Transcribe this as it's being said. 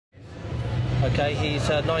Okay, he's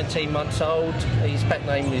 19 months old. His pet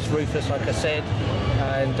name is Rufus, like I said,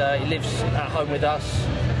 and he lives at home with us,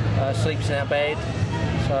 sleeps in our bed,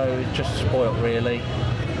 so just spoilt really.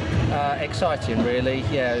 Exciting really,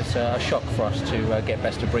 yeah, it's a shock for us to get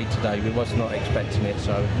best of breed today. We was not expecting it,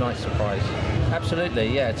 so nice surprise.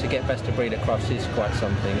 Absolutely, yeah, to get best of breed at Crufts is quite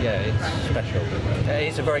something, yeah, it's special.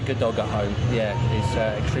 He's a very good dog at home, yeah,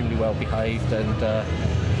 he's extremely well behaved, and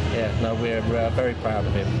yeah, no, we're very proud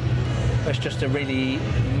of him. It's just a really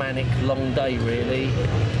manic long day really,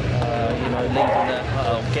 you know, leaving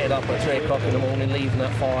at, getting up at 3 o'clock in the morning, leaving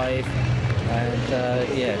at 5. And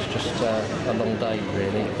yeah, it's just a long day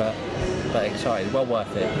really, but excited, well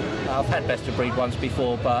worth it. I've had best of breed once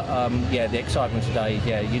before, but yeah, the excitement today,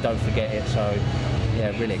 yeah, you don't forget it, so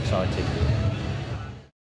yeah, really excited.